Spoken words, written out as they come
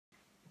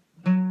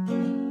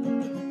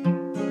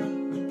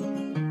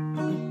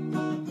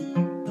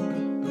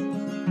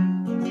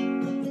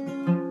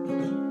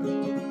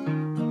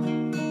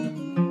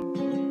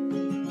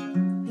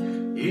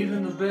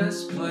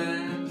best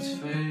plans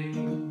fade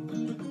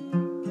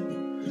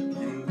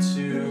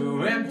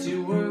into empty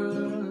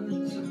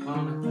words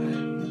upon a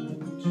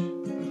page.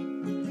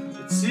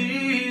 It's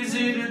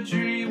easy to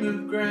dream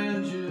of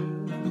grandeur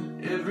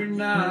every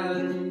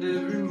night and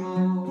every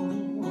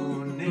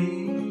morning,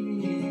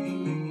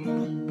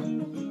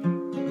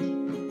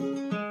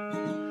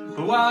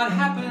 but what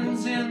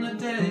happens in the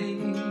day,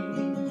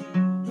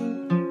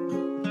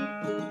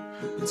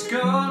 it's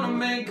gonna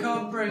make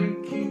or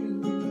break you.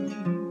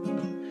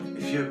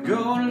 If you're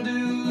gonna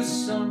do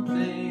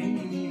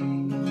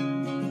something,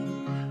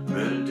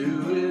 better do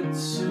it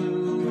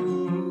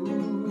soon.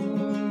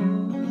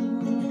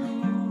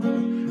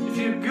 If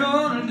you're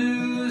gonna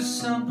do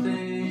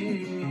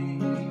something,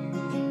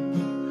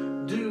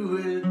 do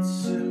it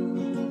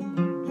soon,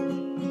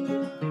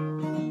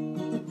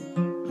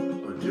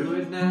 or do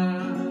it now.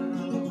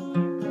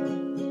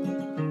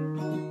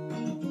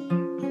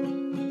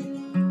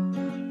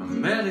 I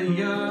met a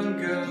young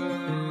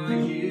girl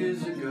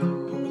years ago.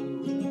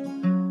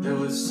 There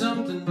was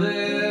something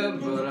there,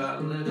 but I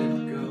let it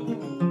go.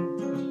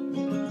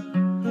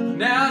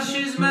 Now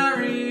she's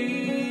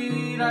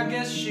married, I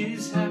guess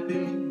she's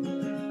happy,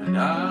 and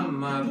I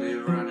might be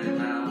running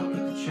out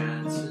of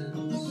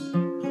chances.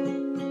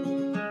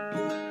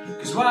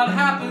 'Cause what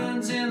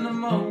happens in the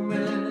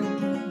moment,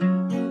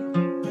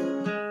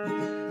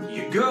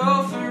 you go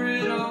for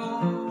it or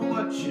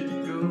watch it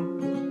go.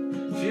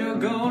 If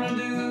you're gonna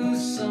do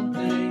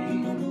something,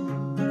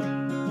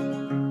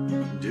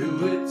 do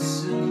it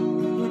soon.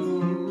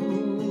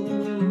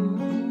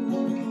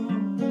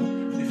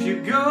 If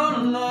you're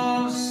gonna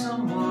love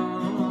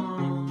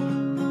someone,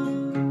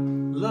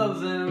 love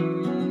them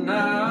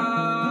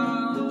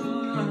now.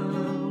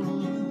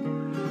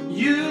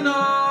 You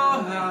know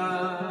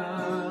how.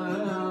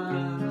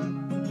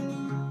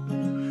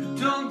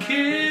 Don't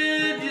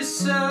kid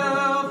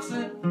yourself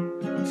that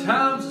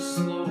times are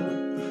slow,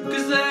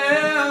 'cause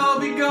they'll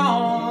be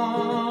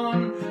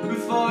gone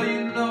before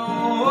you know.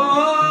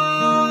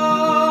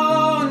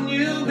 And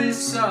you'll be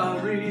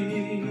sorry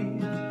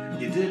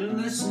you didn't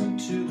listen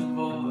to the